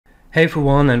Hey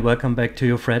everyone, and welcome back to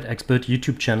your VRED Expert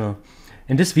YouTube channel.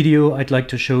 In this video I'd like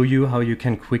to show you how you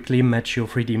can quickly match your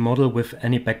 3D model with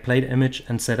any backplate image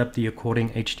and set up the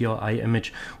according HDRI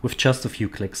image with just a few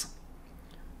clicks.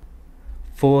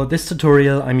 For this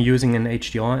tutorial I'm using an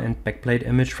HDR and backplate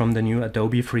image from the new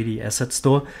Adobe 3D Asset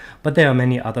Store, but there are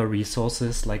many other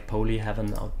resources like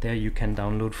Polyheaven out there you can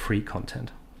download free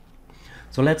content.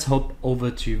 So let's hop over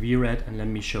to VRED and let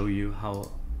me show you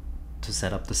how to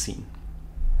set up the scene.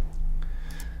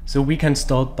 So we can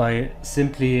start by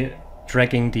simply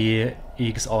dragging the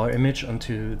EXR image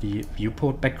onto the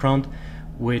viewport background,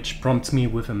 which prompts me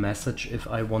with a message if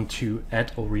I want to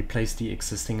add or replace the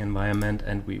existing environment,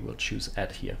 and we will choose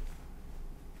add here.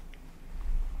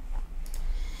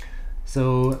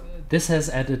 So this has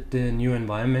added the new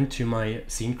environment to my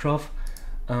scene graph.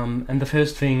 And the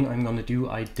first thing I'm going to do,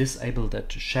 I disable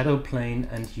that shadow plane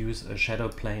and use a shadow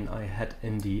plane I had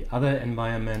in the other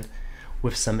environment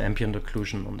with some ambient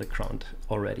occlusion on the ground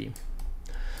already.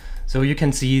 So you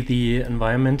can see the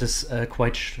environment is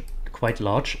quite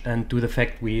large, and due to the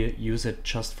fact we use it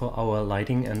just for our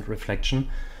lighting and reflection,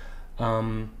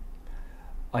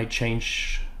 I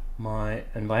change my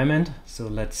environment. So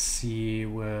let's see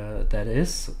where that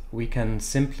is. We can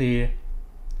simply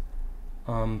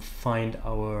find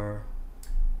our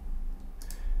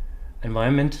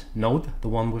environment node, the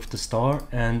one with the star,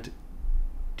 and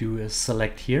do a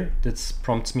select here. That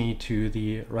prompts me to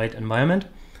the right environment,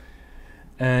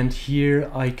 and here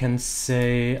I can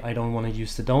say I don't want to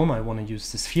use the dome, I want to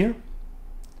use the sphere.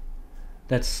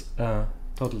 That's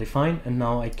totally fine, and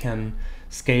now I can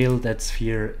scale that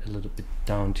sphere a little bit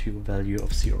down to a value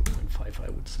of 0.5, I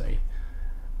would say,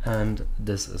 and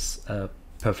this is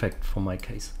perfect for my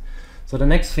case. So the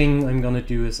next thing I'm gonna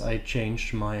do is I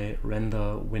change my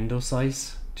render window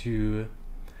size to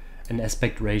an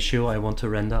aspect ratio. I want to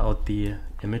render out the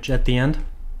image at the end.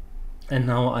 And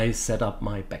now I set up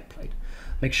my backplate.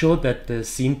 Make sure that the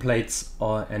scene plates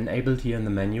are enabled here in the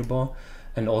menu bar,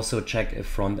 and also check if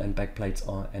front and back plates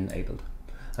are enabled.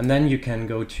 And then you can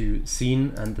go to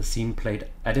scene and the scene plate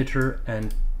editor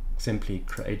and simply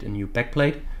create a new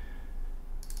backplate.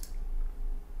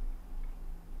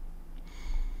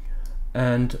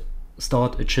 And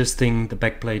start adjusting the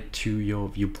backplate to your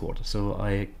viewport. So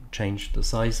I change the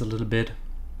size a little bit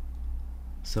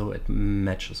so it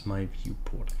matches my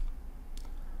viewport.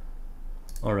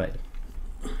 All right.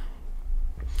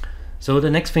 So the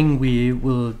next thing we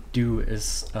will do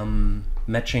is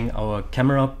matching our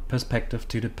camera perspective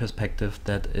to the perspective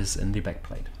that is in the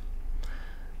backplate.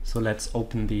 So let's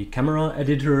open the camera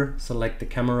editor, select the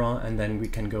camera, and then we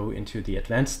can go into the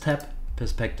advanced tab,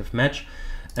 perspective match,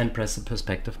 and press the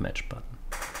perspective match button.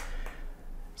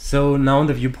 So now in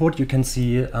the viewport you can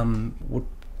see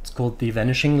what's called the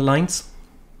vanishing lines,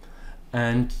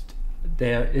 and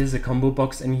there is a combo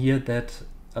box in here that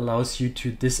allows you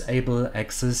to disable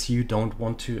axes you don't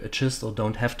want to adjust or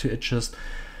don't have to adjust.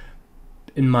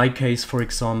 In my case, for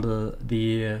example,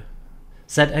 the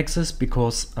Z axis,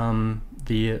 because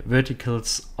the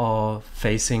verticals are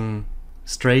facing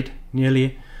straight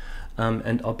nearly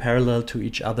and are parallel to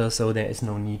each other, so there is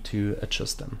no need to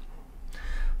adjust them.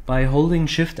 By holding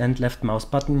shift and left mouse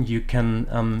button you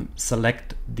can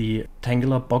select the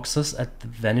rectangular boxes at the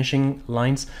vanishing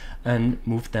lines and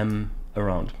move them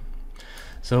around.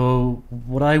 So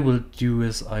what I will do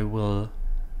is I will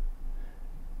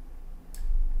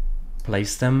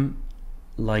place them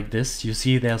like this. You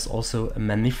see there's also a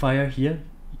magnifier here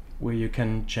where you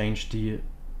can change the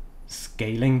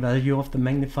scaling value of the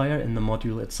magnifier in the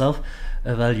module itself.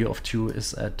 A value of 2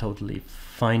 is totally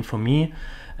fine for me.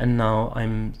 And now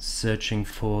I'm searching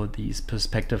for these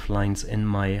perspective lines in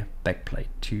my backplate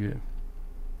to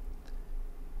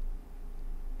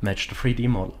match the 3D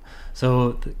model.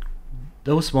 So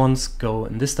those ones go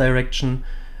in this direction,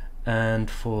 and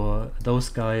for those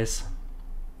guys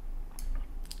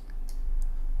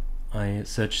I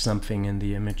search something in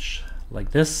the image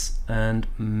like this, and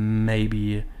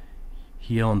maybe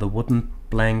here on the wooden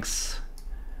blanks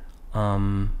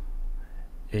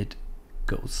it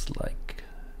goes like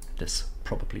this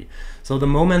probably. So the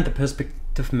moment the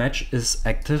perspective match is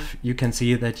active, you can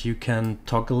see that you can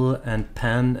toggle and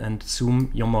pan and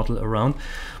zoom your model around,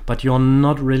 but you're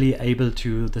not really able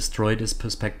to destroy this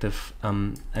perspective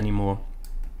anymore.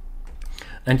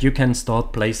 And you can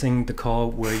start placing the car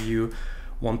where you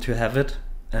want to have it,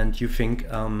 and you think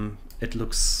it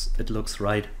looks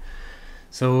right.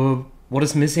 So what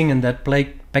is missing in that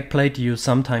backplate, you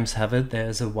sometimes have it, there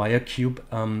is a wire cube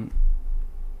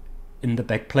in the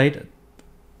backplate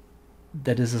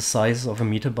that is a size of 1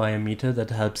 meter by 1 meter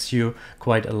that helps you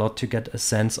quite a lot to get a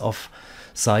sense of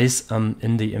size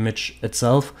in the image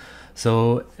itself.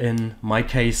 So in my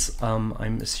case,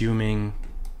 I'm assuming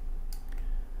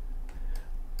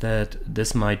that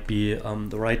this might be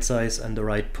the right size and the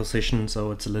right position, so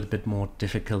it's a little bit more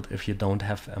difficult if you don't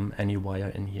have any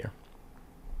wire in here.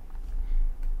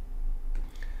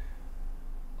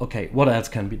 Okay, what else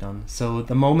can be done? So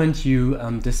the moment you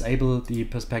disable the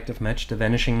perspective match, the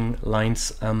vanishing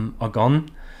lines are gone.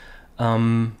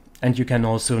 And you can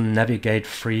also navigate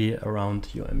free around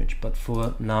your image. But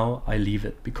for now, I leave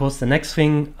it, because the next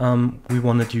thing we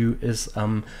want to do is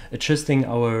adjusting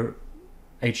our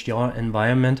HDR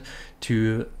environment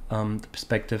to the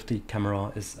perspective the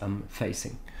camera is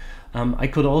facing. I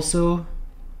could also,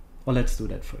 well, let's do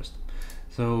that first.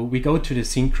 So we go to the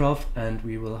scene graph and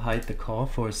we will hide the car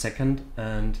for a second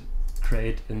and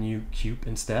create a new cube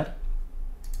instead.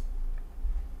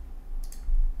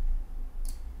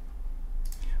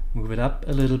 Move it up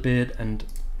a little bit, and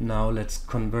now let's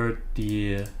convert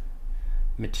the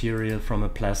material from a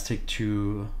plastic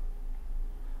to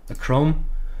a chrome,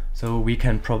 so we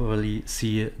can probably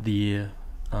see the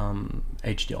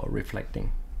HDR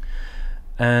reflecting.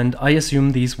 And I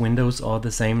assume these windows are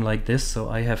the same like this, so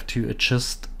I have to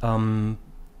adjust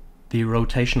the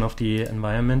rotation of the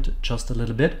environment just a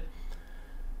little bit.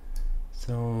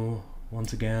 So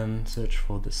once again, search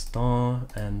for the star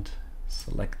and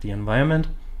select the environment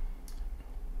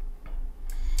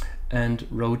and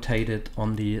rotate it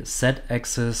on the Z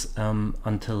axis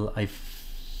until I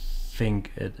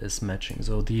think it is matching.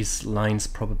 So these lines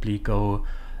probably go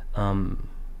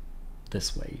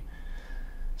this way.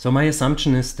 So my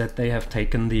assumption is that they have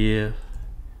taken the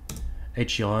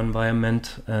HDR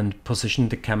environment and positioned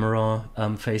the camera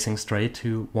facing straight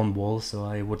to one wall. So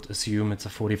I would assume it's a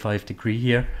 45-degree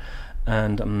here,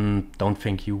 and don't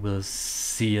think you will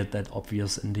see it that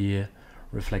obvious in the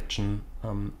reflection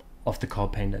of the car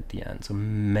paint at the end. So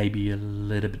maybe a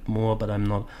little bit more, but I'm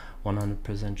not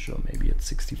 100% sure. Maybe it's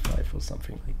 65 or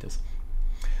something like this.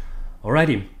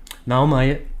 Alrighty, now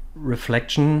my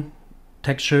reflection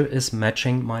texture is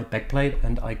matching my backplate,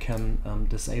 and I can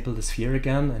disable the sphere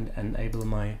again and enable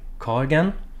my car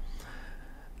again.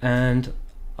 And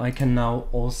I can now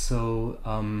also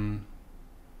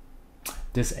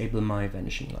disable my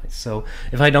vanishing lights. So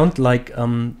if I don't like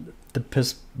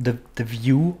the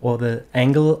view or the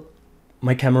angle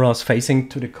my camera is facing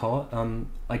to the car,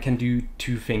 I can do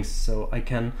two things. So I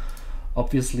can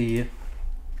obviously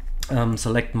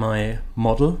select my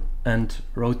model and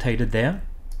rotate it there.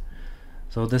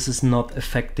 So this is not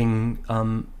affecting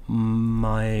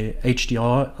my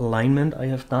HDR alignment I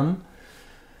have done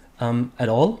at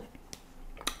all.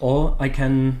 Or I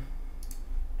can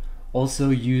also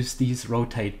use these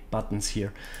rotate buttons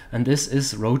here. And this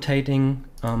is rotating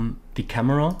the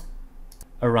camera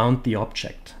around the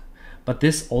object. But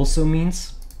this also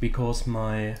means, because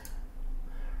my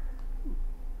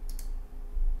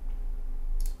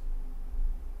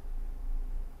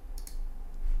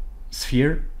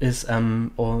sphere is,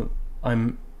 or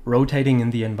I'm rotating in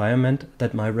the environment,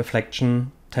 that my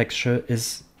reflection texture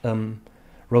is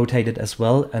rotated as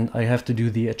well, and I have to do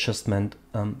the adjustment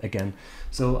again.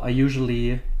 So I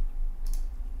usually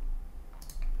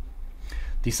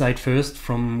decide first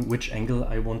from which angle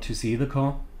I want to see the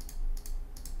car,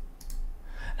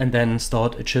 and then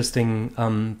start adjusting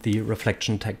the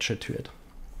reflection texture to it.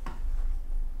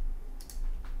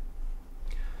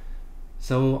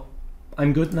 So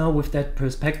I'm good now with that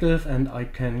perspective, and I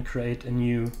can create a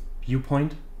new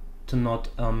viewpoint to not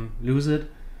lose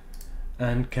it,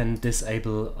 and can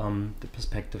disable the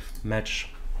perspective match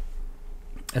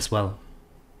as well.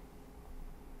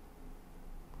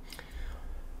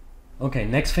 Okay,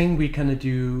 next thing we can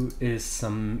do is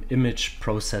some image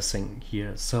processing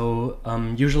here. So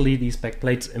usually these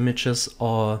backplates images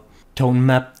are tone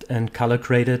mapped and color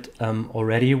graded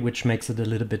already, which makes it a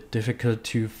little bit difficult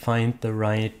to find the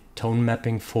right tone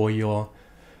mapping for your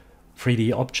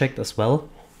 3D object as well.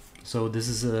 So this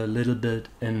is a little bit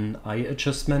an eye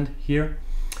adjustment here.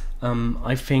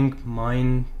 I think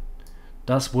mine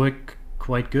does work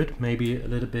quite good, maybe a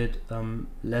little bit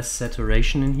less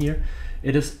saturation in here.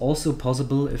 It is also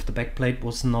possible, if the backplate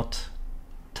was not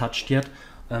touched yet,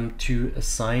 to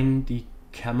assign the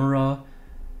camera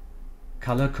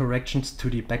color corrections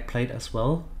to the backplate as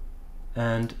well.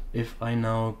 And if I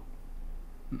now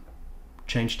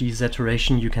change the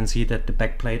saturation, you can see that the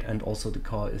backplate and also the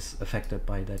car is affected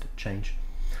by that change.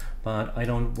 But I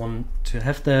don't want to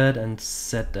have that, and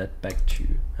set that back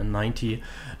to a 90,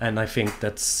 and I think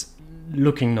that's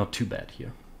looking not too bad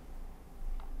here.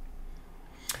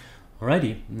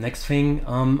 Alrighty, next thing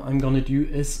I'm gonna do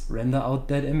is render out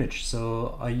that image.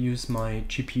 So I use my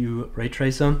GPU ray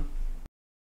tracer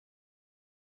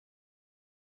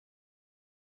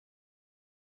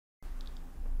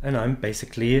and I'm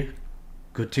basically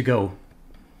good to go.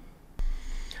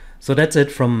 So that's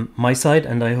it from my side,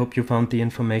 and I hope you found the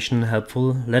information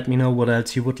helpful. Let me know what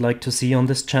else you would like to see on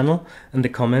this channel in the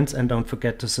comments, and don't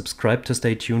forget to subscribe to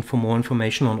stay tuned for more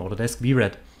information on Autodesk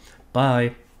VRED.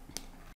 Bye!